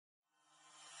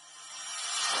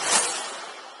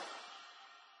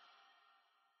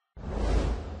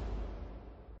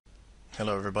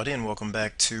Hello everybody and welcome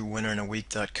back to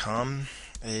winneringaweek.com,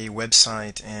 a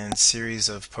website and series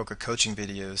of poker coaching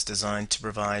videos designed to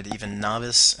provide even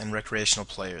novice and recreational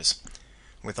players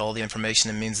with all the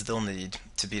information and means they'll need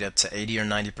to beat up to 80 or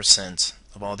 90%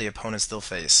 of all the opponents they'll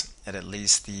face at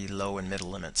least the low and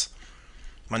middle limits.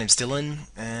 My name's Dylan,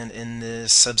 and in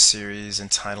this sub-series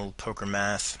entitled Poker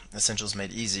Math Essentials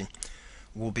Made Easy,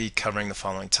 we'll be covering the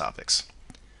following topics.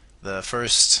 The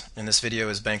first in this video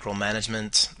is bankroll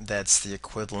management. That's the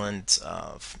equivalent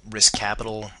of risk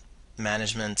capital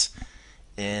management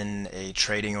in a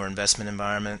trading or investment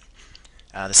environment.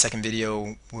 The second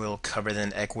video will cover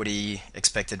then equity,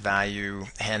 expected value,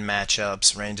 hand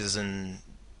matchups, ranges, and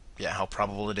how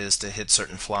probable it is to hit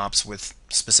certain flops with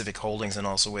specific holdings and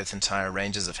also with entire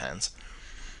ranges of hands.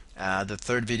 The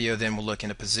third video then will look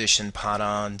into position, pot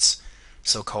odds,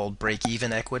 so-called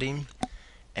break-even equity,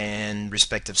 and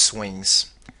respective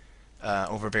swings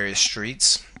over various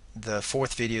streets. The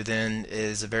fourth video then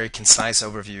is a very concise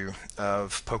overview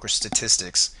of poker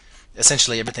statistics,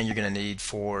 essentially everything you're going to need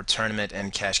for tournament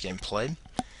and cash game play.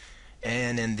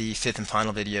 And in the fifth and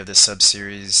final video of this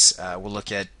sub-series, we'll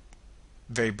look at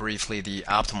very briefly the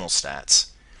optimal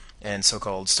stats and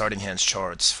so-called starting hands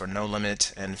charts for no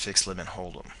limit and fixed limit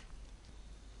hold'em.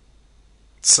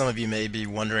 Some of you may be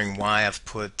wondering why I've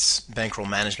put bankroll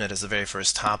management as the very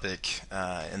first topic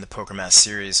in the Poker Math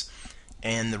series,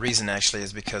 and the reason actually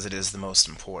is because it is the most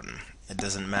important. It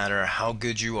doesn't matter how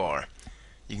good you are.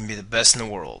 You can be the best in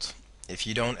the world. If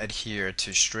you don't adhere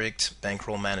to strict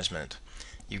bankroll management,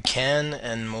 you can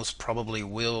and most probably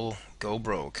will go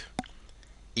broke,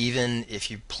 even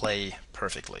if you play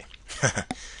perfectly.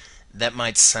 That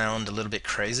might sound a little bit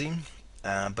crazy,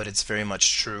 but it's very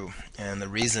much true, and the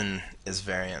reason is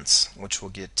variance, which we'll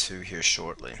get to here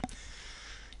shortly.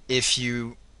 If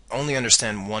you only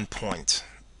understand one point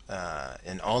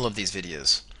in all of these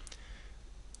videos,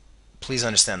 please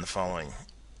understand the following.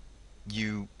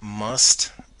 You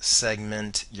must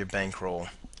segment your bankroll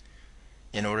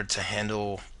in order to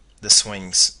handle the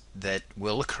swings that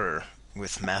will occur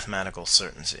with mathematical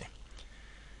certainty.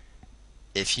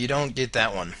 If you don't get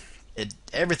that one,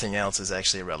 everything else is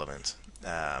actually irrelevant.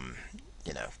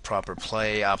 Proper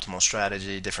play, optimal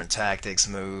strategy, different tactics,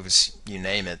 moves, you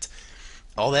name it.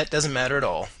 All that doesn't matter at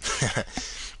all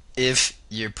if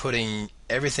you're putting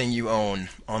everything you own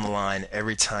on the line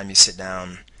every time you sit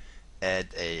down at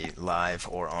a live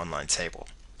or online table.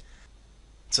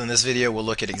 So in this video we'll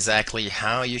look at exactly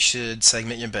how you should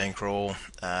segment your bankroll,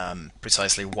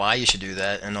 precisely why you should do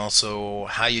that, and also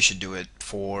how you should do it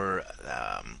for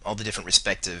all the different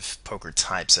respective poker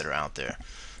types that are out there,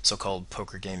 so-called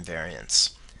poker game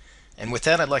variants. And with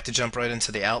that, I'd like to jump right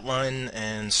into the outline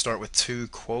and start with two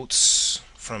quotes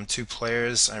from two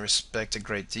players I respect a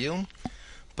great deal,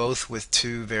 both with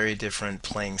two very different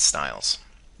playing styles.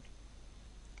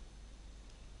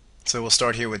 So we'll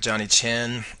start here with Johnny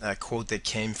Chan, a quote that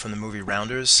came from the movie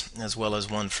Rounders, as well as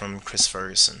one from Chris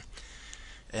Ferguson.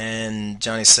 And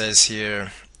Johnny says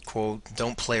here, quote,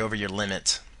 "Don't play over your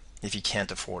limit if you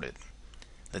can't afford it."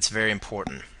 That's very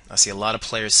important. I see a lot of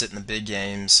players sit in the big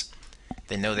games.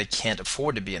 They know they can't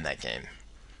afford to be in that game.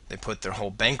 They put their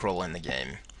whole bankroll in the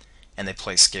game, and they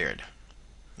play scared.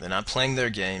 They're not playing their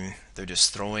game, they're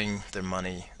just throwing their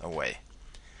money away.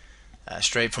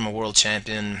 Straight from a world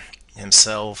champion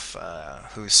himself,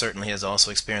 who certainly has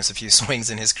also experienced a few swings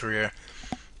in his career.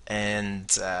 And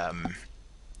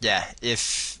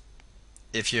if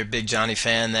you're a big Johnny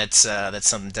fan, that's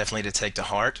something definitely to take to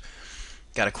heart.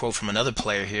 Got a quote from another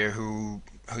player here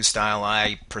whose style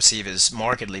I perceive as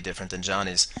markedly different than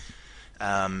Johnny's.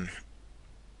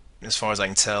 As far as I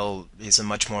can tell, he's a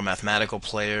much more mathematical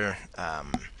player.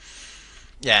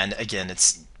 And again,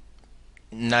 it's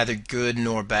neither good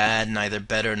nor bad, neither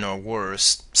better nor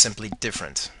worse, simply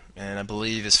different. And I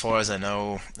believe, as far as I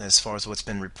know, as far as what's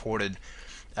been reported,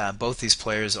 both these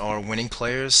players are winning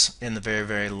players in the very,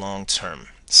 very long term.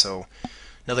 So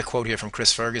another quote here from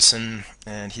Chris Ferguson,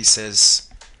 and he says,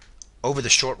 "Over the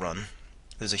short run,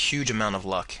 there's a huge amount of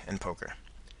luck in poker.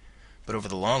 But over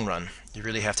the long run, you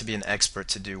really have to be an expert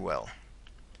to do well.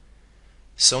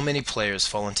 So many players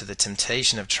fall into the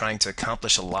temptation of trying to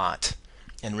accomplish a lot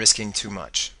and risking too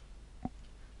much.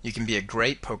 You can be a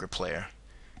great poker player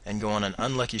and go on an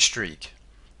unlucky streak,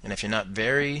 and if you're not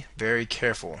very, very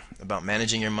careful about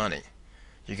managing your money,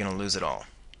 you're going to lose it all."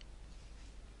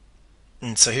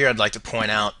 And so here I'd like to point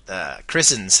out,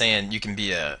 Chris isn't saying you can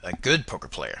be a good poker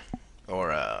player or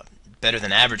a better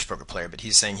than average poker player, but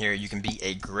he's saying here you can be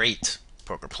a great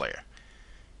poker player.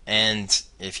 And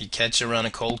if you catch a run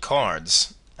of cold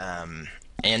cards,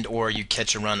 and or you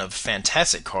catch a run of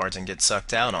fantastic cards and get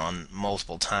sucked out on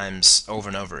multiple times over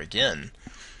and over again,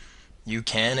 you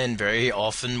can and very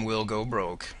often will go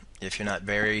broke if you're not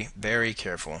very, very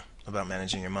careful about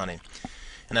managing your money.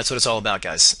 And that's what it's all about,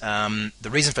 guys. The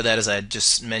reason for that, as I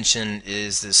just mentioned,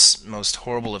 is this most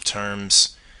horrible of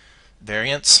terms,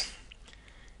 variance.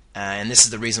 And this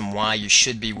is the reason why you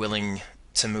should be willing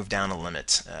to move down a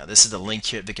limit. This is the link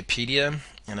here at Wikipedia,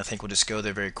 and I think we'll just go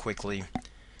there very quickly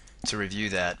to review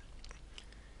that.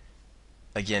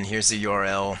 Again, here's the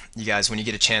URL. You guys, when you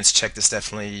get a chance, check this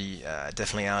definitely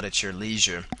out at your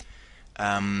leisure.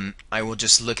 I will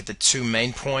just look at the two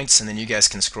main points, and then you guys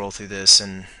can scroll through this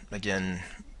and, again,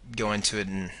 go into it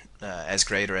in as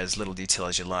great or as little detail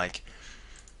as you like.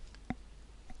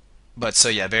 But so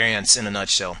yeah, variance in a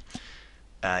nutshell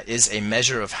is a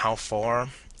measure of how far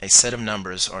a set of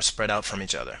numbers are spread out from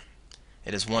each other.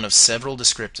 It is one of several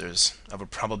descriptors of a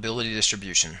probability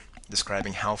distribution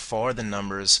describing how far the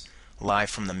numbers lie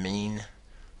from the mean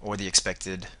or the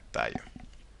expected value.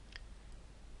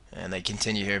 And they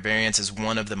continue here, variance is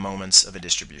one of the moments of a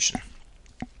distribution.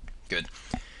 Good.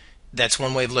 That's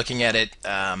one way of looking at it.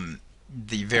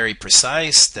 The very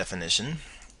precise definition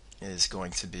is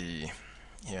going to be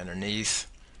here underneath,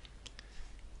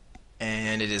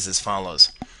 and it is as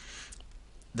follows.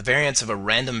 The variance of a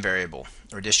random variable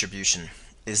or distribution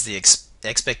is the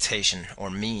expectation or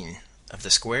mean of the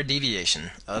square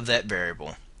deviation of that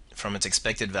variable from its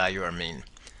expected value or mean.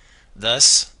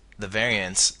 Thus, the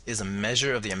variance is a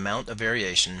measure of the amount of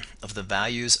variation of the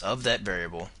values of that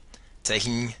variable,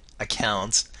 taking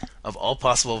account of all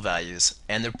possible values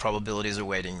and their probabilities or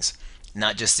weightings,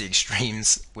 not just the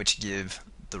extremes which give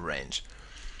the range.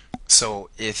 So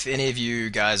if any of you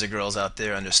guys or girls out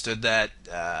there understood that,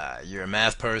 you're a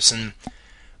math person.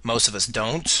 Most of us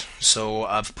don't, so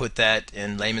I've put that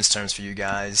in layman's terms for you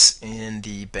guys in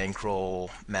the Bankroll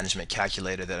management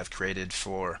calculator that I've created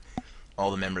for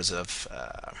all the members of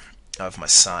my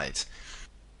site.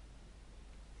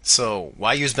 So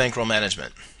why use Bankroll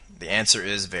management? The answer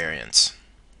is variance.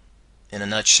 In a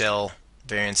nutshell,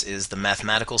 variance is the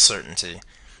mathematical certainty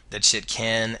that shit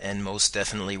can and most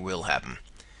definitely will happen.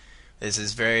 This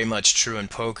is very much true in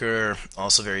poker,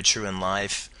 also very true in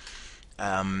life.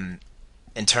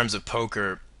 In terms of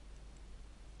poker,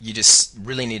 you just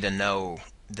really need to know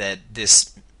that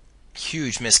this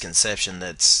huge misconception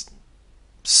that's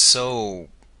so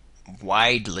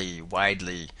widely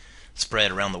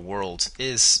spread around the world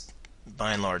is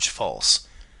by and large false.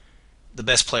 The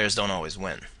best players don't always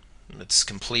win. It's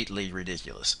completely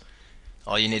ridiculous.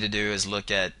 All you need to do is look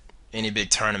at any big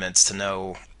tournaments to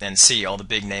know and see all the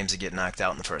big names that get knocked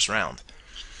out in the first round.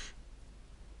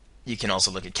 You can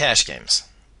also look at cash games.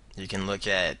 You can look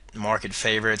at market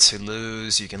favorites who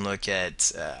lose. You can look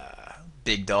at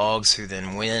big dogs who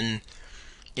then win.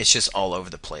 It's just all over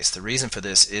the place. The reason for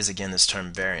this is, again, this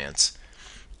term variance.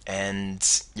 And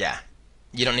yeah,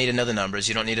 you don't need to know the numbers.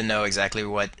 You don't need to know exactly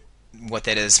what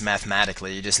that is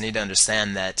mathematically. You just need to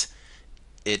understand that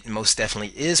it most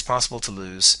definitely is possible to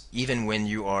lose even when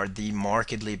you are the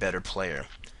markedly better player.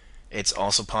 It's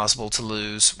also possible to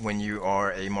lose when you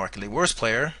are a markedly worse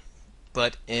player,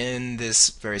 but in this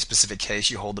very specific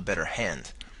case you hold the better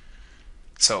hand.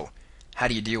 So how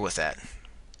do you deal with that?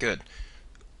 Good.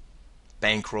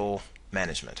 Bankroll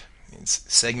management means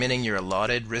segmenting your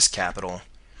allotted risk capital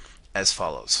as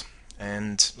follows.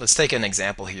 And let's take an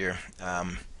example here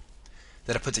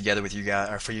that I put together with you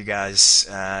guys, or for you guys.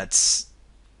 It's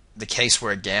the case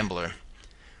where a gambler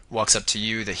walks up to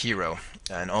you, the hero.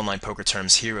 In online poker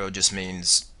terms, hero just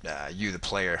means you, the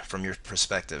player, from your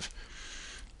perspective.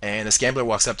 And this gambler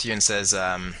walks up to you and says,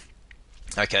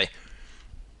 okay,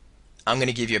 I'm going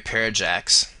to give you a pair of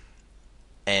jacks,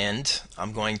 and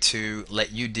I'm going to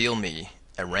let you deal me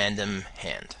a random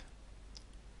hand.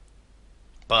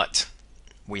 But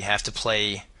we have to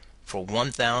play for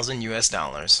 1,000 US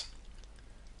dollars,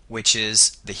 which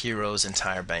is the hero's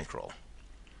entire bankroll.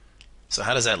 So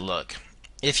how does that look?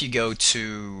 If you go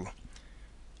to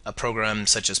a program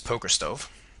such as PokerStove,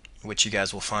 which you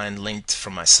guys will find linked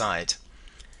from my site,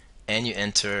 and you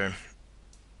enter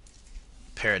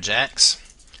pair of jacks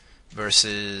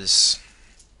versus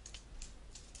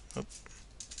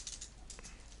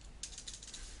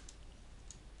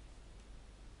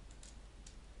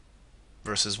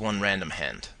one random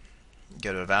hand.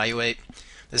 Go to evaluate.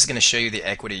 This is going to show you the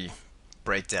equity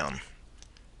breakdown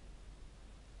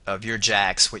of your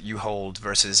jacks, what you hold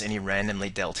versus any randomly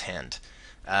dealt hand.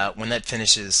 When that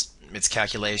finishes its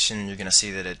calculation, you're going to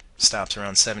see that it stops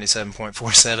around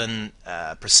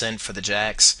 77.47% for the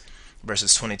jacks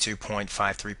versus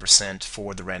 22.53%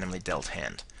 for the randomly dealt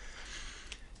hand.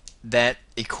 that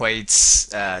equates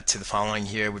to the following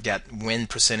here. We've got win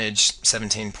percentage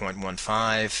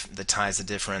 17.15. The tie's the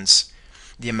difference.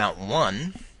 The amount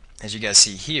won, as you guys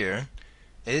see here,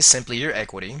 is simply your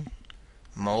equity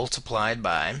multiplied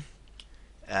by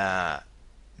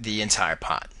the entire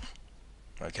pot.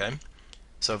 Okay,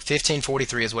 so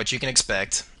 1543 is what you can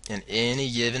expect in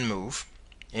any given move,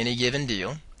 any given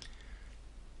deal,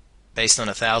 based on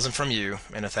 1,000 from you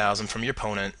and 1,000 from your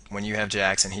opponent when you have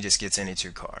jacks and he just gets any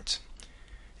two cards.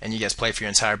 And you guys play for your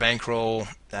entire bankroll.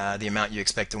 The amount you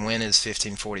expect to win is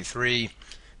 1543.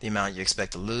 The amount you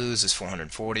expect to lose is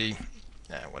 440,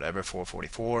 whatever,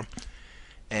 444.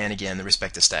 And again, the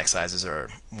respective stack sizes are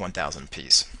 1,000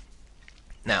 apiece.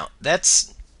 Now,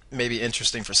 that's maybe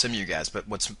interesting for some of you guys, but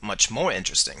what's much more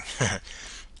interesting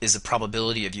is the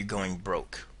probability of you going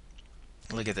broke.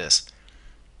 Look at this.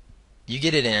 You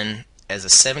get it in as a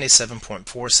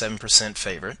 77.47%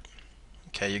 favorite.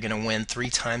 Okay, you're going to win 3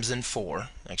 times in 4,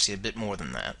 actually a bit more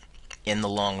than that, in the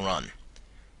long run.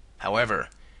 However,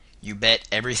 you bet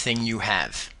everything you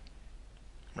have,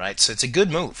 right? So it's a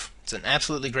good move. It's an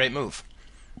absolutely great move.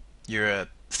 You're a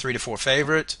 3 to 4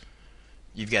 favorite.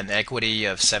 You've got an equity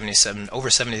of over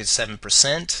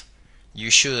 77%. You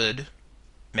should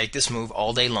make this move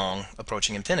all day long,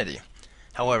 approaching infinity.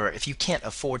 However, if you can't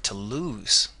afford to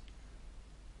lose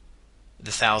the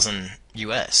 1,000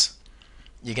 US,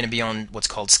 you're going to be on what's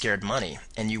called scared money,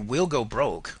 and you will go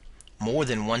broke more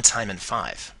than 1 time in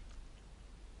 5.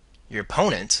 Your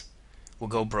opponent will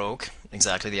go broke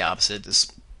exactly the opposite,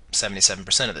 is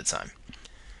 77% of the time.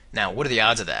 Now, what are the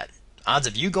odds of that? Odds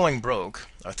of you going broke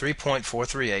are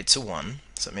 3.438 to 1,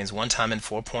 so it means 1 time in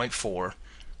 4.4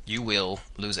 you will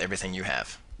lose everything you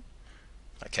have.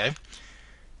 Okay?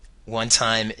 1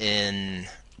 time in,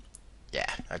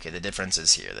 yeah, okay, the difference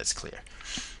is here, that's clear.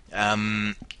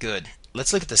 Good.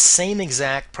 Let's look at the same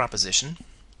exact proposition.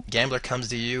 Gambler comes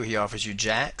to you, he offers you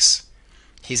jacks.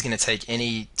 He's going to take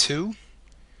any 2,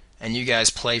 and you guys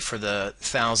play for the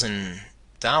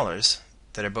 $1,000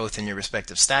 that are both in your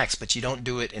respective stacks, but you don't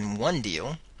do it in one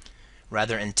deal,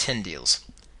 rather in 10 deals.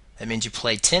 That means you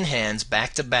play 10 hands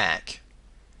back to back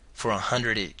for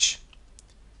 100 each.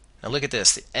 Now look at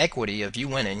this. The equity of you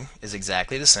winning is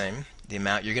exactly the same. The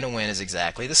amount you're going to win is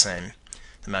exactly the same.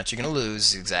 The amount you're going to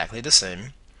lose is exactly the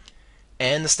same.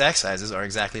 And the stack sizes are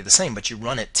exactly the same, but you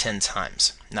run it 10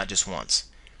 times, not just once.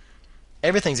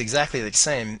 Everything's exactly the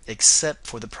same except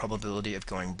for the probability of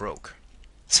going broke.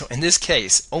 So in this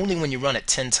case, only when you run it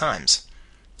 10 times,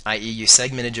 i.e. you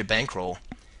segmented your bankroll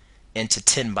into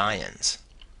 10 buy-ins,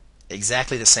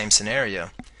 exactly the same scenario,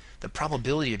 the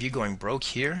probability of you going broke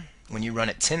here when you run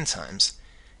it 10 times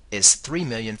is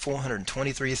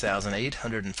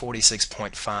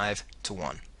 3,423,846.5 to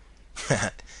 1.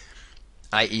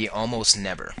 i.e. almost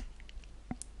never.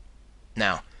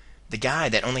 Now, the guy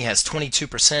that only has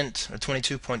 22% or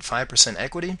 22.5%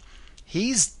 equity,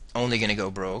 he's only going to go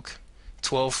broke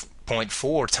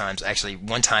 12.4 times, actually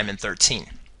 1 time in 13.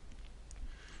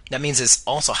 That means it's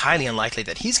also highly unlikely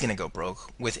that he's going to go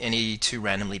broke with any 2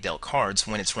 randomly dealt cards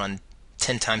when it's run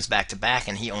 10 times back to back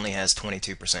and he only has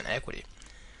 22% equity.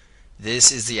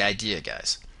 This is the idea,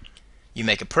 guys. You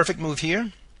make a perfect move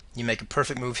here, you make a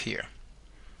perfect move here.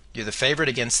 You're the favorite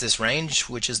against this range,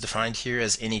 which is defined here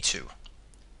as any 2.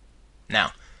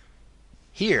 Now,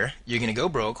 here you're going to go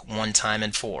broke 1 time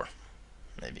in 4,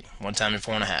 maybe 1 time in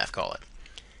 4.5, call it.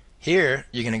 Here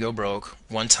you're going to go broke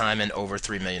 1 time in over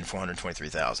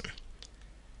 3,423,000.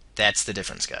 That's the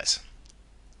difference, guys.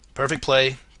 Perfect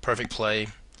play, perfect play.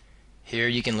 Here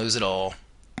you can lose it all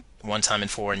 1 time in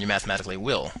 4, and you mathematically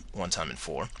will 1 time in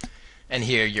 4. And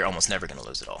here you're almost never going to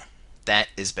lose it all. That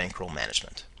is bankroll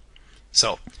management.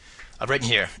 So, I've written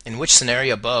here, in which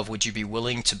scenario above would you be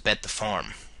willing to bet the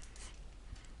farm?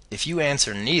 If you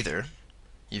answer neither,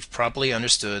 you've properly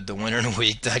understood the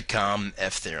winnerintheweek.com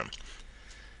F theorem.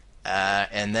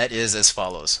 And that is as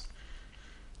follows.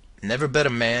 Never bet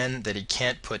a man that he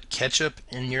can't put ketchup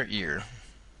in your ear,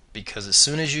 because as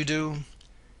soon as you do,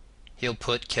 he'll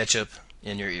put ketchup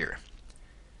in your ear.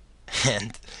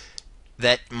 And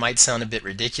that might sound a bit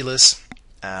ridiculous.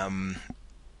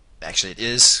 Actually, it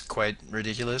is quite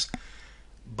ridiculous.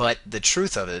 But the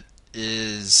truth of it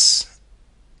is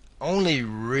only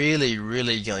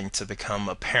really going to become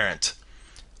apparent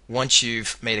once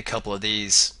you've made a couple of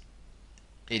these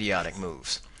idiotic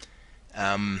moves.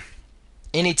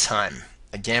 Anytime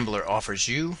a gambler offers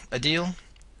you a deal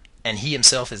and he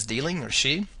himself is dealing, or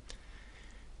she,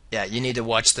 yeah, you need to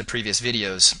watch the previous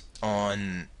videos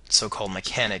on so-called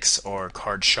mechanics or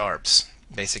card sharps,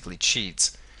 basically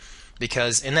cheats,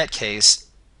 because in that case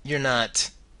you're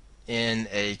not in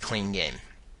a clean game.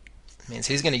 Means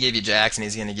he's going to give you jacks and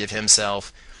he's going to give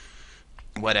himself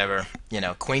whatever.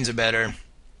 Queens are better.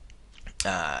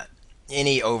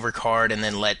 Any overcard, and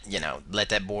then let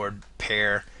that board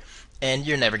pair, and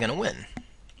you're never going to win.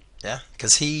 Yeah,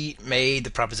 because he made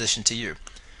the proposition to you.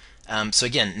 So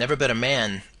again, never bet a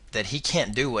man that he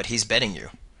can't do what he's betting you,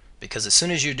 because as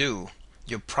soon as you do,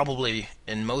 you'll probably,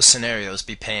 in most scenarios,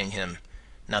 be paying him,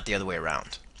 not the other way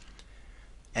around.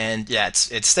 And yeah,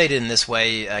 it's stated in this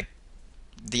way.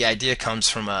 The idea comes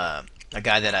from a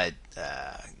guy that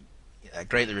I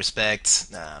greatly respect,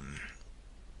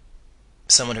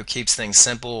 someone who keeps things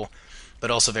simple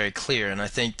but also very clear. And I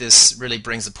think this really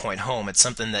brings the point home. It's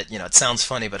something that, it sounds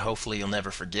funny, but hopefully you'll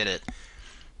never forget it.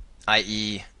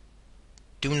 I.e.,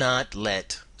 do not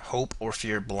let hope or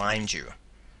fear blind you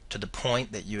to the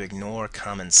point that you ignore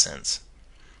common sense.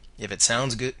 If it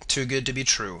sounds too good to be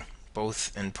true,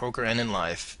 both in poker and in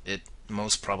life, it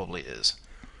most probably is.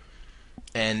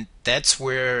 And that's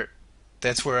where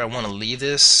I want to leave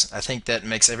this. I think that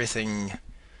makes everything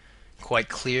quite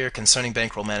clear concerning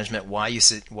bankroll management. Why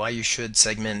you should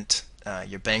segment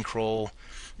your bankroll,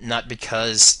 not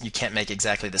because you can't make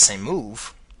exactly the same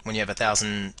move when you have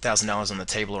 $1,000 on the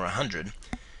table or 100.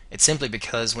 It's simply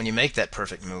because when you make that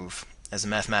perfect move as a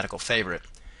mathematical favorite,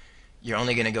 you're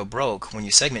only going to go broke when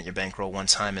you segment your bankroll one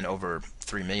time in over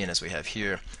 3 million, as we have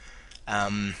here.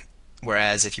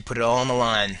 Whereas if you put it all on the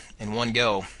line in one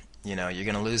go, you're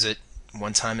going to lose it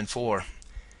one time in 4,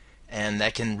 and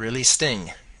that can really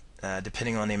sting,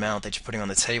 depending on the amount that you're putting on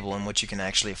the table and what you can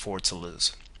actually afford to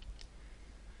lose.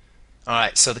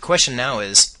 Alright, so the question now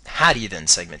is, how do you then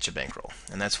segment your bankroll?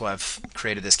 And that's why I've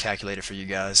created this calculator for you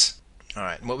guys.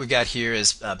 Alright, what we've got here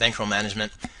is bankroll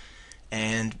management,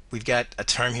 and we've got a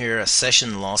term here, a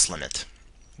session loss limit,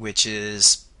 which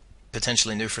is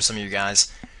potentially new for some of you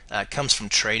guys. It comes from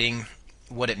trading.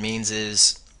 What it means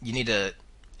is you need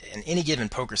in any given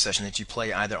poker session that you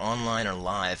play either online or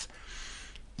live,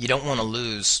 you don't want to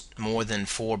lose more than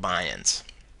 4 buy-ins.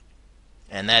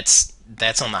 And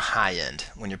that's on the high end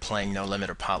when you're playing no limit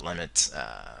or pot limit,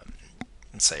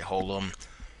 let's say Holdem,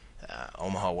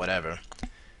 Omaha, whatever.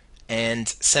 And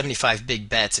 75 big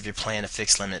bets if you're playing a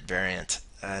fixed limit variant.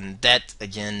 And that,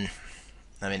 again,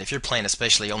 I mean, if you're playing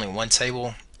especially only one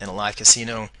table in a live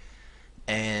casino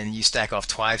and you stack off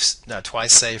twice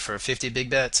say, for 50 big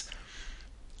bets,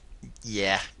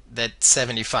 yeah, that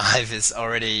 75 is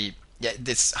already, yeah,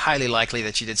 it's highly likely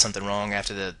that you did something wrong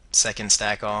after the second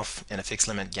stack off in a fixed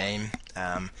limit game.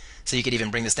 So you could even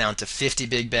bring this down to 50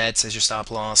 big bets as your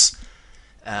stop loss.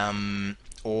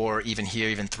 Or even here,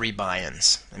 even 3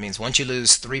 buy-ins. That means once you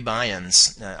lose 3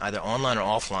 buy-ins, either online or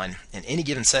offline, in any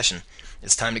given session,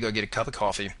 it's time to go get a cup of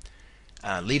coffee,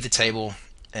 leave the table,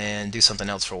 and do something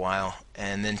else for a while,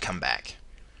 and then come back.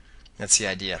 That's the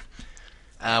idea.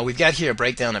 We've got here a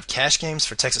breakdown of cash games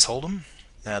for Texas Hold'em.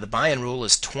 The buy-in rule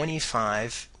is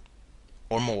 25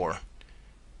 or more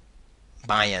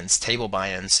buy-ins, table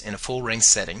buy-ins, in a full ring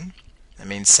setting. That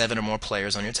means 7 or more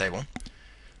players on your table.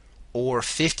 Or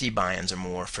 50 buy-ins or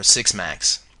more for 6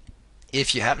 max.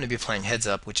 If you happen to be playing heads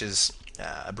up, which is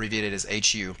abbreviated as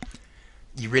HU,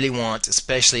 you really want,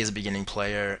 especially as a beginning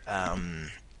player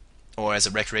or as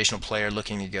a recreational player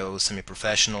looking to go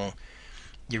semi-professional,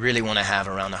 you really want to have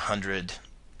around 100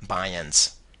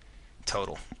 buy-ins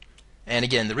total. And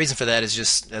again, the reason for that is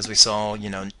just, as we saw,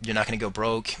 you're not going to go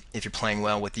broke if you're playing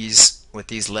well with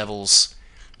these levels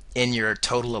in your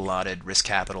total allotted risk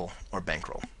capital or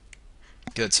bankroll.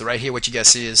 Good. So right here, what you guys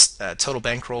see is total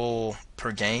bankroll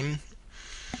per game.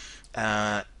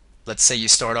 Let's say you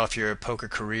start off your poker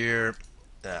career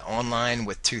online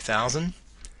with 2,000,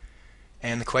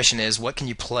 and the question is, what can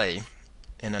you play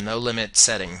in a no-limit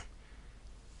setting,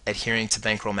 adhering to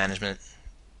bankroll management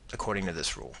according to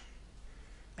this rule?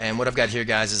 And what I've got here,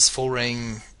 guys, is full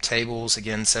ring tables.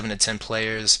 Again, 7 to 10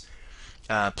 players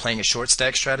playing a short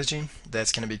stack strategy.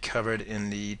 That's going to be covered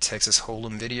in the Texas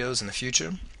Hold'em videos in the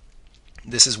future.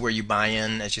 This is where you buy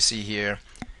in, as you see here,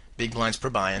 big blinds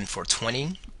per buy-in for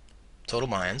 20 total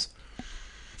buy-ins.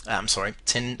 I'm sorry,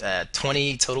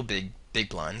 20 total big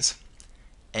blinds.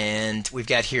 And we've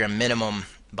got here a minimum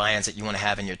buy-ins that you want to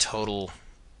have in your total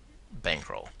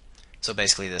bankroll. So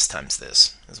basically this times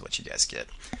this is what you guys get.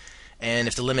 And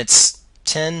if the limit's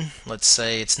 10, let's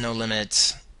say it's no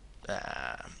limit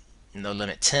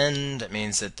 10, that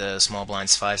means that the small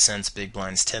blind's 5 cents, big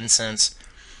blind's 10 cents.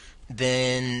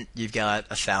 Then you've got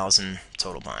 1,000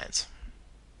 total buy-ins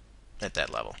at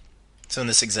that level. So in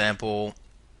this example,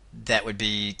 that would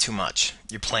be too much.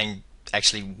 You're playing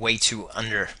actually way too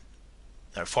under,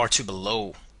 or far too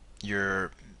below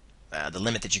your the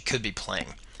limit that you could be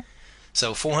playing.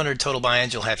 So 400 total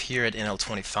buy-ins you'll have here at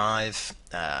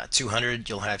NL25, 200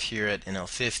 you'll have here at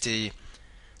NL50,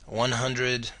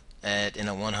 100 at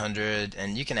NL100,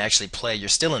 and you can actually play, you're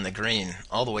still in the green,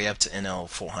 all the way up to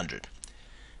NL400,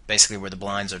 basically where the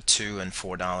blinds are $2 and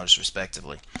 $4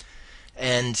 respectively.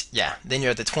 And yeah, then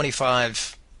you're at the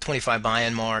 25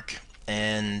 buy-in mark,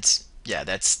 and yeah,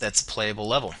 that's a playable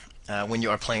level. When you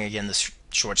are playing again the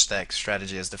short stack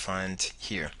strategy as defined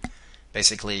here.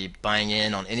 Basically buying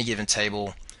in on any given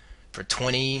table for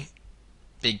 20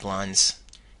 big blinds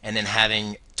and then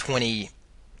having 20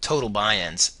 total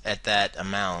buy-ins at that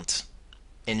amount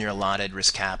in your allotted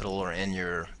risk capital or in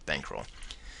your bankroll.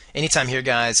 Anytime here,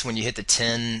 guys, when you hit the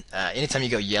 10, anytime you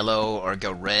go yellow or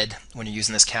go red when you're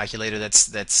using this calculator, that's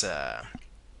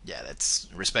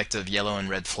respective yellow and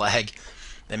red flag.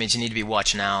 That means you need to be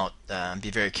watching out, be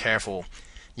very careful.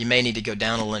 You may need to go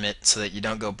down a limit so that you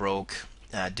don't go broke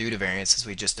due to variance as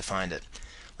we just defined it.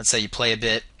 Let's say you play a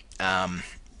bit,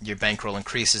 your bankroll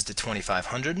increases to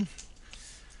 2,500,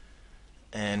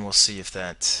 and we'll see if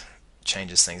that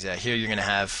changes things. Yeah, here you're going to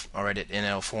have already at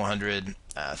NL 400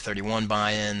 31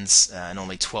 buy-ins and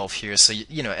only 12 here. So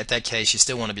you know, at that case you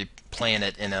still want to be playing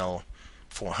at NL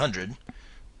 400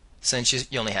 since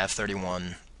you only have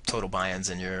 31 total buy-ins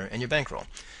in your bankroll.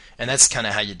 And that's kind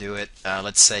of how you do it.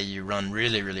 Let's say you run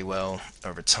really well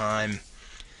over time,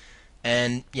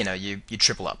 and you know you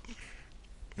triple up.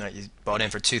 Right, you bought in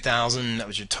for 2,000. That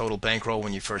was your total bankroll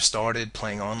when you first started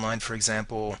playing online, for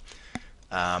example.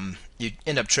 You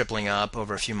end up tripling up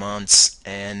over a few months,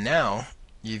 and now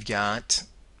you've got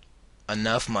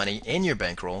enough money in your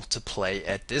bankroll to play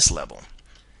at this level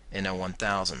in a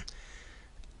 1,000.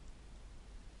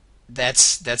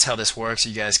 That's how this works.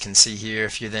 You guys can see here.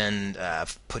 If you then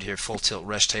put here full tilt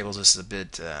rush tables, this is a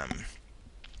bit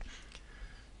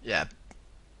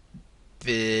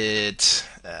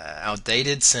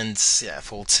outdated since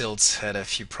full tilts had a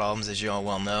few problems, as you all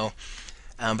well know.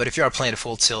 But if you are playing a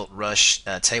full tilt rush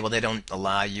table, they don't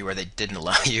allow you, or they didn't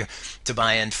allow you, to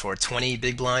buy in for 20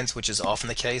 big blinds, which is often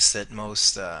the case at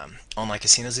most online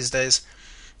casinos these days.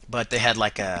 But they had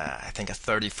like I think a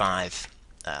 35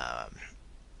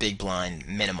 big blind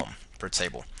minimum per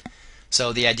table.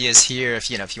 So the idea is here, if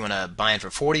you want to buy in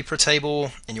for 40 per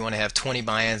table and you want to have 20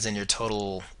 buy-ins in your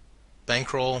total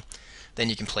bankroll, then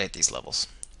you can play at these levels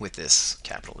with this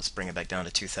capital. Let's bring it back down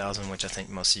to 2,000, which I think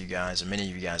most of you guys, or many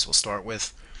of you guys, will start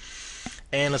with.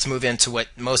 And let's move into what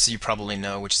most of you probably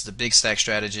know, which is the big stack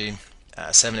strategy.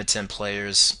 7 to 10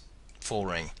 players, full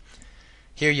ring.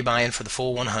 Here you buy in for the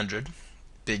full 100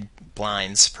 big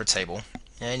blinds per table,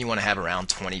 and you want to have around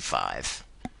 25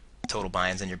 total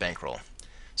buy-ins in your bankroll.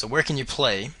 So where can you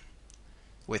play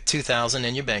with 2,000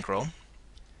 in your bankroll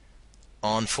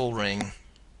on full ring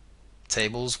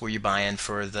tables where you buy in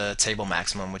for the table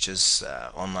maximum, which is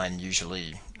online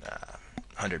usually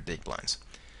 100 big blinds?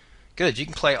 Good. You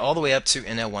can play all the way up to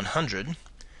NL 100,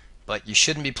 but you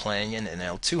shouldn't be playing in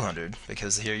NL 200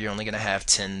 because here you're only going to have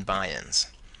 10 buy-ins.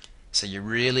 So you're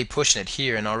really pushing it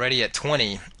here, and already at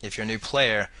 20, if you're a new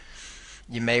player,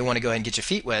 you may want to go ahead and get your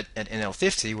feet wet at NL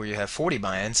 50 where you have 40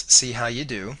 buy-ins, see how you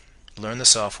do, learn the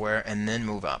software, and then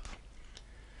move up.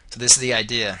 So this is the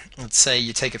idea. Let's say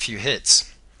you take a few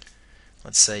hits.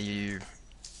 Let's say you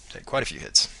take quite a few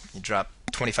hits. You drop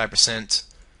 25%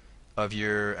 of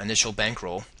your initial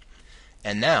bankroll,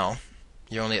 and now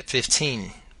you're only at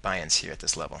 15 buy-ins here at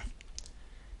this level.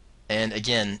 And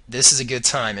again, this is a good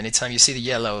time, anytime you see the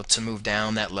yellow, to move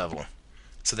down that level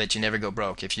so that you never go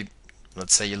broke. If you,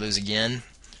 let's say you lose again,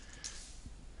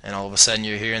 and all of a sudden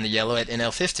you're here in the yellow at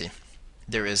NL 50,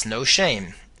 there is no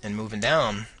shame in moving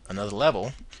down another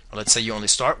level. Or let's say you only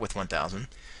start with 1,000.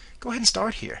 Go ahead and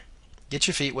start here. Get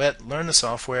your feet wet, learn the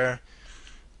software.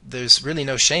 There's really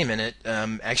no shame in it.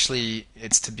 Actually,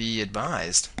 it's to be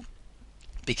advised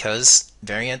because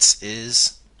variance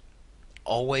is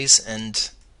always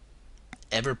and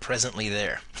ever presently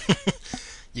there.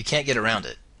 You can't get around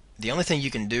it. The only thing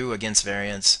you can do against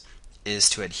variance is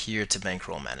to adhere to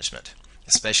bankroll management,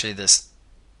 especially this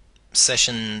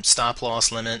session stop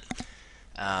loss limit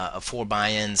of 4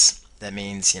 buy-ins. That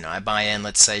means, I buy in,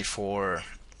 let's say for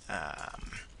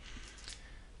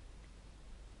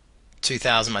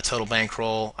 2,000, my total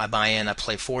bankroll. I buy in, I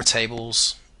play 4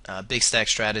 tables, big stack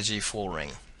strategy, full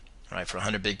ring, right, for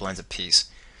 100 big blinds apiece.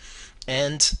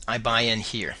 And I buy in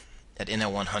here at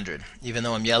NL 100. Even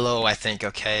though I'm yellow, I think,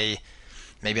 okay,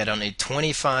 maybe I don't need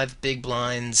 25 big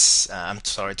blinds,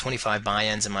 25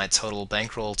 buy-ins in my total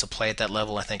bankroll to play at that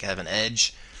level. I think I have an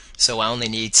edge. So I only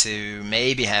need to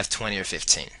maybe have 20 or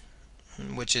 15,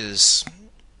 which is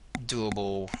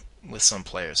doable with some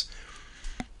players.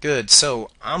 Good.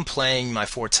 So I'm playing my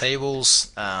four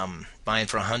tables, buying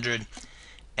for 100,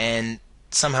 and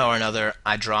somehow or another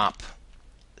I drop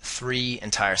three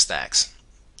entire stacks.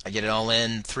 I get it all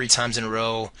in three times in a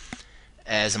row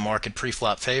as a market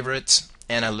pre-flop favorite,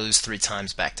 and I lose three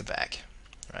times back to back.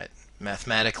 Right?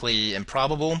 Mathematically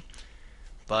improbable,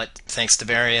 but thanks to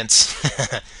variance,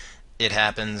 it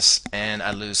happens, and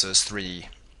I lose those three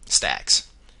stacks.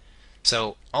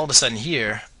 So all of a sudden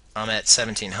here, I'm at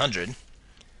 1700,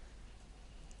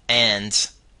 and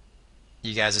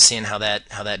you guys are seeing how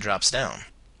that drops down.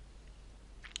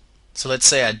 So let's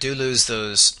say I do lose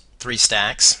those three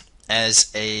stacks as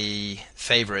a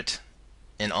favorite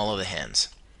in all of the hands.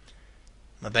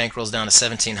 My bankroll's down to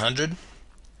 1700,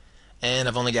 and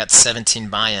I've only got 17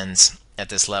 buy-ins at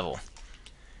this level.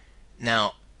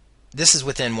 Now, this is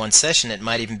within one session. It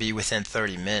might even be within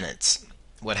 30 minutes.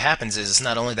 What happens is it's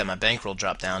not only that my bankroll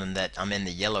dropped down and that I'm in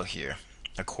the yellow here,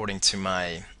 according to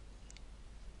my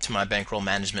bankroll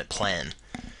management plan.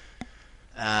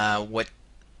 What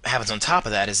happens on top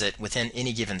of that is that within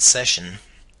any given session,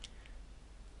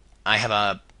 I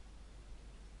have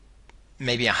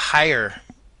maybe a higher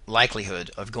likelihood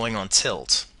of going on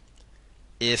tilt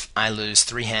if I lose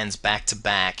three hands back to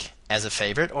back as a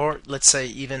favorite, or let's say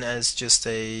even as just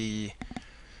a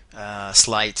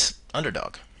slight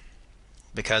underdog,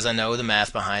 because I know the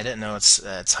math behind it. I know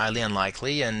it's highly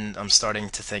unlikely, and I'm starting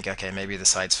to think, okay, maybe the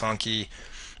site's funky.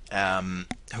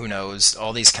 Who knows?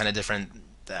 All these kind of different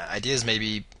ideas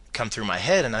maybe come through my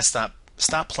head, and I stop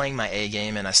playing my A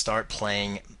game and I start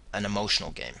playing an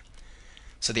emotional game.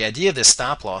 So the idea of this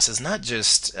stop loss is not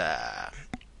just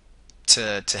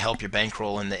to help your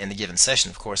bankroll in the given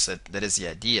session. Of course, that is the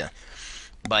idea,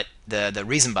 but the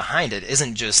reason behind it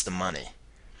isn't just the money.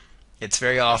 It's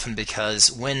very often because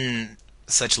when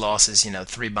such losses,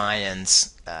 three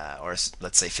buy-ins, or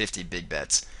let's say 50 big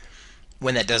bets,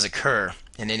 when that does occur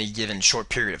in any given short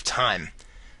period of time,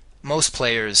 most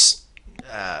players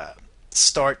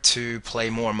start to play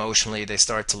more emotionally. They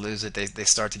start to lose it. They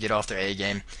start to get off their A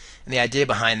game. And the idea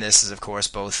behind this is, of course,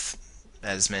 both,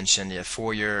 as mentioned,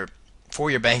 for your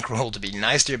bankroll to be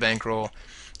nice to your bankroll,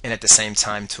 and at the same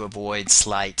time to avoid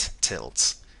slight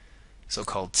tilts,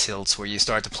 so-called tilts, where you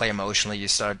start to play emotionally. You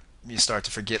start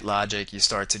to forget logic. You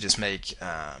start to just make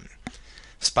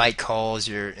spike calls.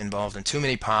 You're involved in too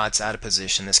many pots, out of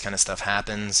position. This kind of stuff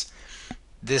happens.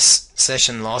 This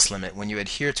session loss limit, when you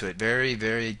adhere to it very,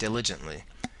 very diligently,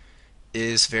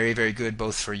 is very, very good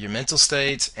both for your mental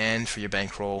state and for your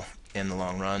bankroll in the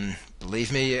long run.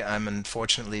 Believe me, I'm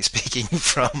unfortunately speaking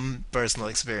from personal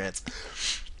experience.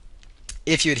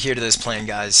 If you adhere to this plan,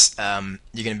 guys,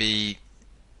 you're going to be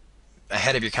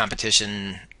ahead of your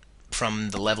competition from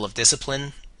the level of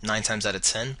discipline 9 times out of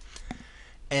 10.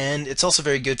 And it's also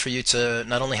very good for you to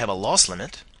not only have a loss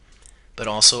limit, but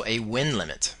also a win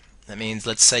limit. That means,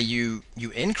 let's say you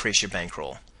increase your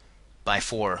bankroll by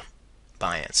 4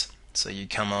 buy-ins. So you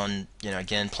come on,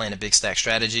 again, playing a big stack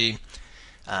strategy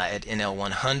at NL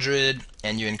 100,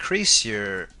 and you increase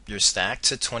your stack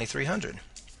to 2300.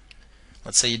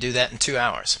 Let's say you do that in 2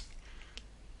 hours.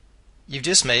 You've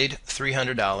just made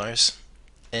 $300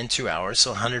 in 2 hours,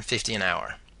 so $150 an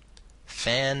hour.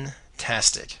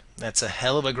 Fantastic. That's a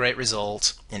hell of a great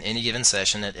result in any given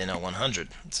session at NL 100.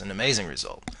 It's an amazing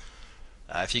result.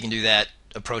 If you can do that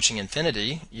approaching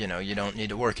infinity, you don't need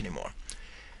to work anymore.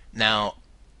 Now,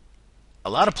 a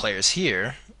lot of players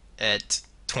here at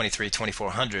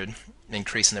 2400,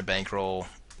 increasing their bankroll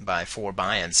by 4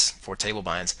 buy-ins, 4 table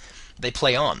buy-ins, they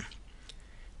play on.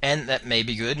 And that may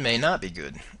be good, may not be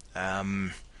good.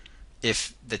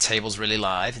 If the table's really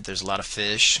live, if there's a lot of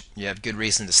fish, you have good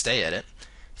reason to stay at it,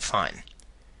 fine.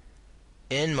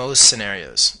 In most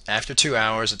scenarios, after 2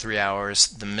 hours or 3 hours,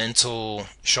 the mental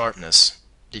sharpness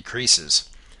decreases.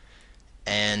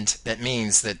 And that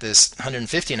means that this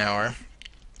 150 an hour,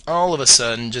 all of a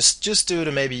sudden, just due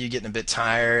to maybe you getting a bit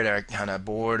tired or kind of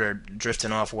bored or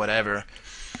drifting off, whatever,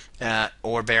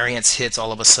 or variance hits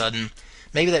all of a sudden,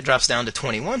 maybe that drops down to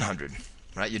 2100.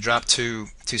 Right? You drop two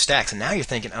stacks, and now you're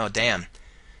thinking, oh damn,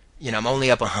 I'm only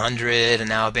up 100, and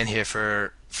now I've been here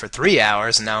for 3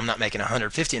 hours, and now I'm not making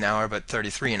 150 an hour, but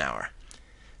 33 an hour,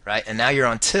 right? And now you're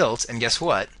on tilt, and guess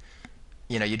what?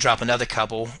 You drop another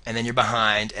couple, and then you're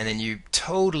behind, and then you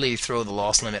totally throw the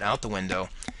loss limit out the window.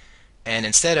 And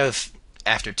instead of,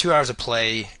 after 2 hours of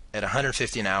play at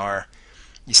 150 an hour,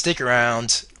 you stick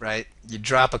around, right? You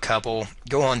drop a couple,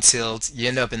 go on tilt, you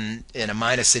end up in a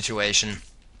minus situation,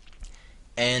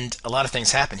 and a lot of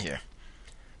things happen here.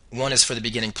 One is for the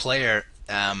beginning player,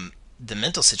 the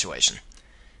mental situation.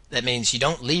 That means you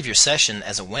don't leave your session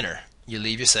as a winner. You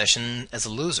leave your session as a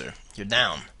loser. You're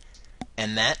down.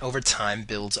 and that over time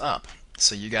builds up.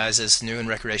 So you guys, as new and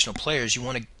recreational players, you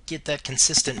want to get that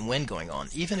consistent win going on,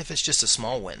 even if it's just a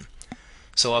small win.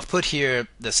 So I've put here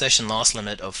the session loss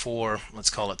limit of 4, let's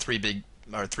call it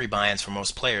 3 buy-ins for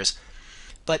most players,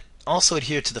 but also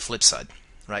adhere to the flip side,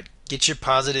 right? Get your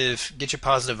positive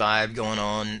vibe going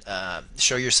on.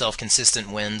 Show yourself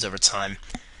consistent wins over time,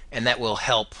 and that will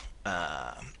help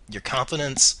your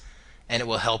confidence, and it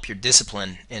will help your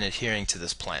discipline in adhering to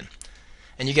this plan.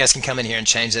 And you guys can come in here and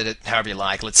change it however you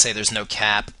like. Let's say there's no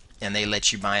cap, and they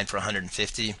let you buy in for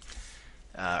 150,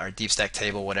 or deep stack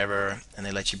table, whatever, and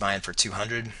they let you buy in for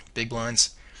 200 big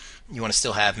blinds. You want to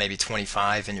still have maybe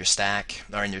 25 in your stack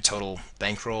or in your total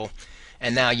bankroll,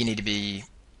 and now you need to be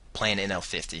playing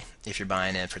NL50 if you're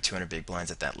buying in for 200 big blinds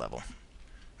at that level.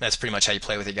 That's pretty much how you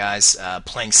play with it, guys.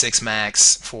 Playing 6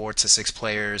 max, 4 to 6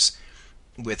 players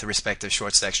with the respective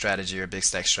short stack strategy or big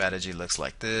stack strategy looks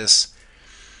like this.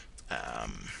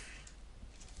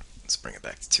 Let's bring it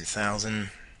back to 2000.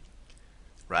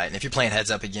 Right, and if you're playing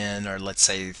heads up again, or let's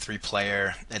say 3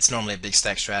 player, it's normally a big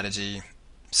stack strategy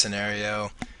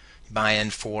scenario. Buy in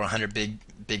for 100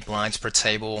 big blinds per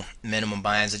table. Minimum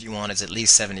buy-ins that you want is at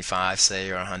least 75, say,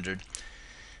 or 100.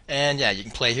 And yeah, you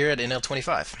can play here at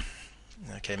NL25.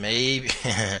 Okay, maybe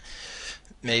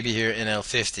maybe here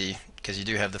NL50, because you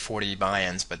do have the 40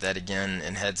 buy-ins, but that again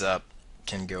in heads up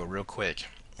can go real quick.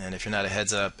 And if you're not a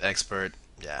heads up expert,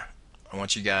 yeah, I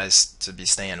want you guys to be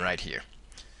staying right here.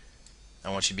 I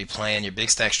want you to be playing your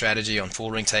big stack strategy on full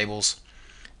ring tables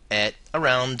at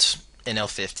around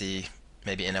NL50,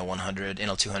 maybe NL100,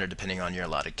 NL200, depending on your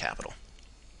allotted capital.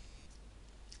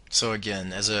 So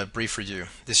again, as a brief review,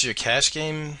 this is your cash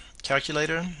game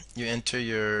calculator. You enter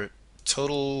your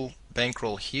total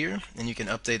bankroll here, and you can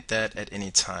update that at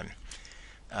any time.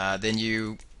 Then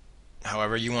you,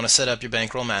 however you want to set up your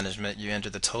bankroll management, you enter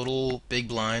the total big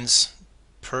blinds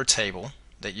per table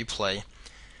that you play,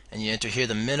 and you enter here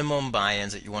the minimum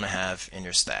buy-ins that you want to have in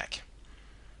your stack.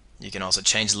 You can also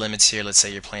change limits here. Let's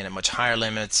say you're playing at much higher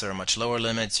limits or much lower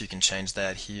limits. You can change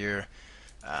that here.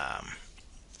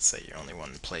 Let's say you only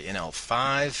want to play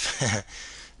NL5.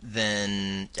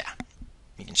 Then, yeah,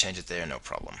 you can change it there, no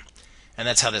problem. And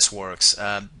that's how this works.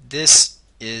 This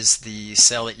is the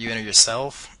cell that you enter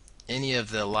yourself. Any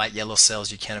of the light yellow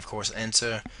cells you can, of course,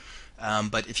 enter.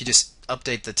 But if you just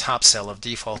update the top cell, I've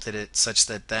defaulted it such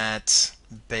that that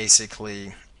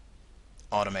basically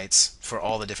automates for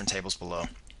all the different tables below.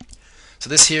 So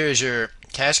this here is your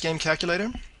cash game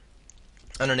calculator.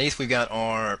 Underneath we've got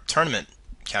our tournament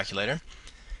calculator,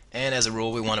 and as a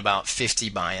rule we want about 50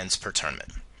 buy-ins per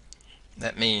tournament.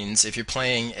 That means if you're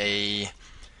playing a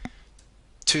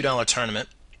 $2 tournament,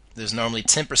 there's normally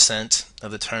 10%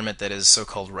 of the tournament that is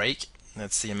so-called rake.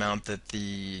 That's the amount that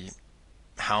the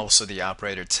house or the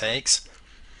operator takes,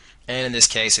 and in this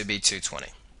case it would be 220.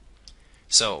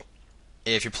 So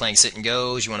if you're playing sit and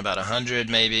goes, you want about 100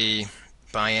 maybe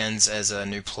buy-ins as a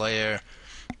new player.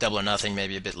 Double or nothing,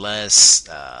 maybe a bit less.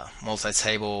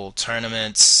 Multi-table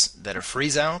tournaments that are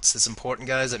freeze-outs, it's important,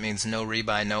 guys. That means no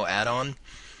rebuy, no add-on.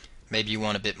 Maybe you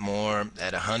want a bit more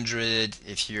at 100.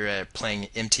 If you're playing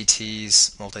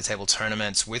MTTs, multi-table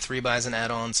tournaments with rebuys and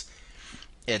add-ons,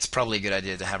 it's probably a good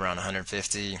idea to have around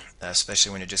 150,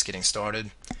 especially when you're just getting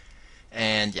started.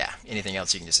 And yeah, anything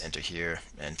else you can just enter here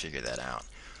and figure that out.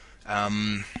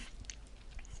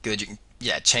 Good. You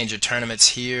can change your tournaments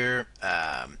here,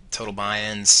 total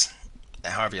buy-ins,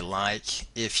 however you like.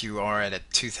 If you are at a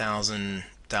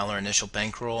 $2,000 initial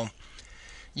bankroll,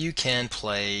 you can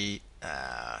play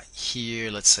here,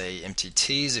 let's say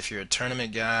MTTs if you're a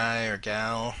tournament guy or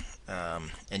gal,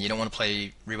 and you don't want to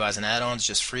play rebuys and add-ons,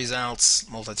 just freeze-outs,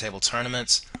 multi-table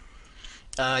tournaments.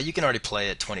 You can already play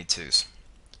at 22s.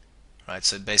 Right,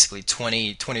 so basically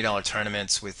 $20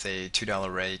 tournaments with a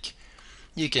 $2 rake.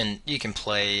 You can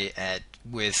play at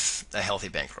with a healthy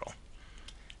bankroll.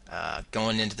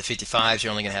 Going into the 55s,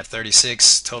 you're only going to have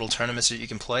 36 total tournaments that you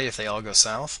can play if they all go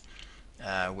south,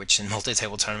 which in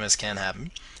multi-table tournaments can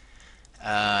happen.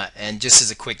 And just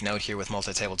as a quick note here with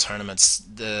multi-table tournaments,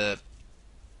 we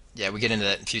get into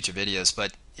that in future videos,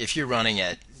 but if you're running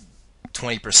at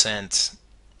 20%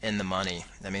 in the money,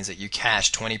 that means that you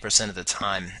cash 20% of the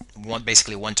time,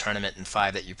 basically one tournament in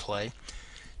 5 that you play,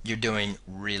 you're doing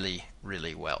really,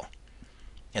 really well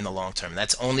in the long term.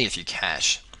 That's only if you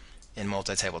cash in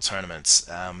multi-table tournaments.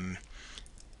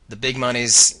 The big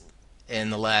money's in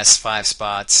the last 5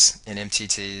 spots in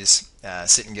MTTs,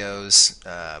 sit and goes.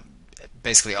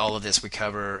 Basically all of this we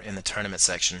cover in the tournament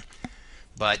section.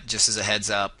 But just as a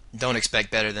heads up, don't expect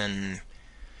better than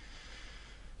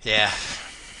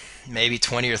maybe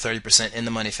 20 or 30% in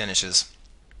the money finishes.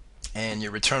 and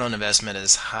your return on investment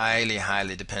is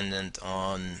highly dependent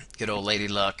on good old lady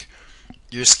luck,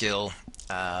 your skill,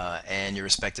 and your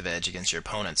respective edge against your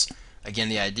opponents. Again,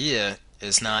 the idea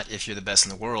is not if you're the best in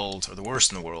the world or the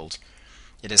worst in the world.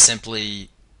 It is simply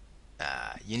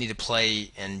you need to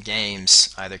play in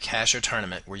games, either cash or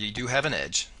tournament, where you do have an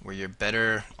edge, where you're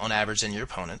better on average than your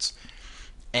opponents,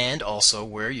 and also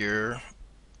where your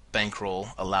bankroll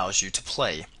allows you to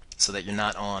play, so that you're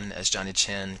not on, as Johnny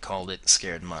Chin called it,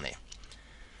 scared money.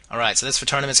 Alright, so that's for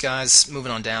tournaments, guys.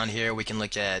 Moving on down here, we can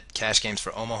look at cash games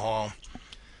for Omaha.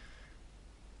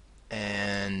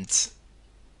 And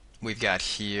we've got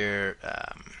here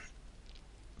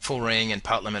full ring and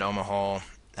pot limit Omaha,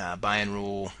 buy-in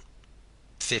rule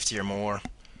 50 or more,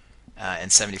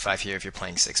 and 75 here if you're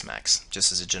playing 6 max,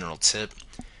 just as a general tip.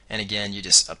 And again, you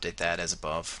just update that as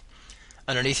above.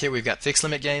 Underneath here we've got fixed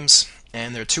limit games,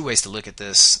 and there are two ways to look at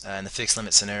this in the fixed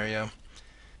limit scenario.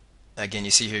 Again,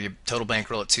 you see here your total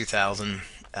bankroll at 2,000.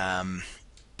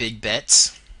 Big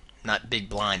bets, not big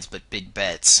blinds, but big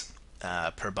bets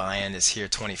per buy-in is here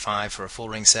 25 for a full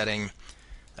ring setting.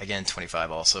 Again,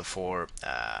 25 also for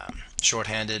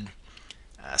shorthanded.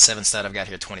 7 stud I've got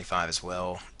here 25 as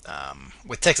well.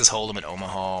 With Texas Holdem at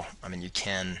Omaha, I mean, you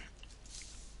can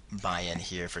buy in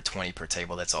here for 20 per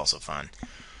table. That's also fine.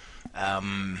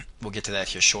 We'll get to that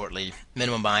here shortly.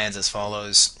 Minimum buy-ins as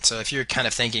follows. So if you're kind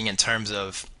of thinking in terms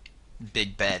of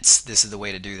big bets, this is the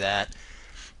way to do that.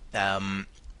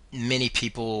 Many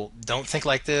people don't think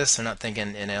like this. They're not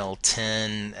thinking in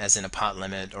L10 as in a pot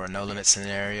limit or a no limit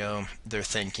scenario. They're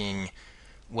thinking,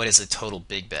 what is a total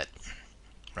big bet,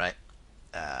 right?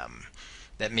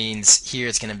 That means here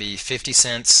it's going to be 50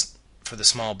 cents for the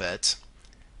small bet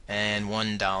and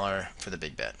 $1 for the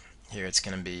big bet. Here it's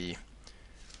going to be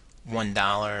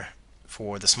 $1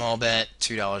 for the small bet,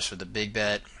 $2 for the big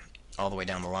bet, all the way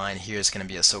down the line. Here it's going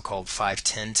to be a so-called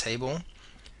 5-10 table,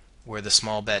 where the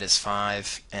small bet is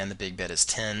 5 and the big bet is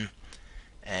 10,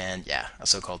 and yeah, a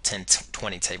so-called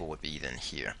 10-20 table would be then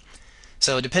here.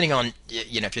 So depending on,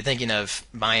 you know, if you're thinking of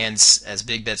buy-ins as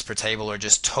big bets per table or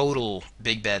just total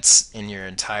big bets in your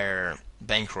entire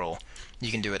bankroll, you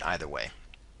can do it either way.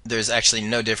 There's actually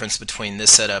no difference between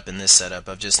this setup and this setup.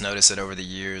 I've just noticed that over the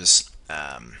years,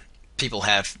 people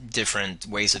have different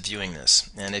ways of viewing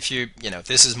this. And if if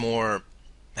this is more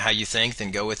how you think, then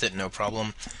go with it, no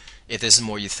problem. If this is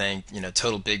more you think,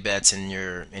 total big bets in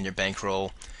your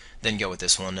bankroll, then go with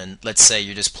this one. And let's say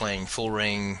you're just playing full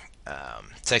ring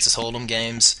Texas Holdem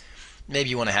games. Maybe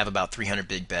you want to have about 300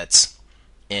 big bets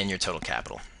in your total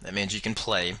capital. That means you can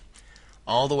play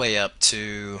all the way up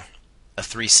to a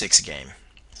 3-6 game.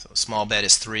 So small bet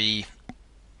is 3,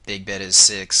 big bet is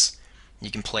 6.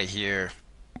 You can play here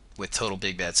with total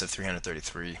big bets of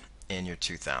 333 in your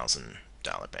 $2,000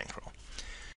 bankroll.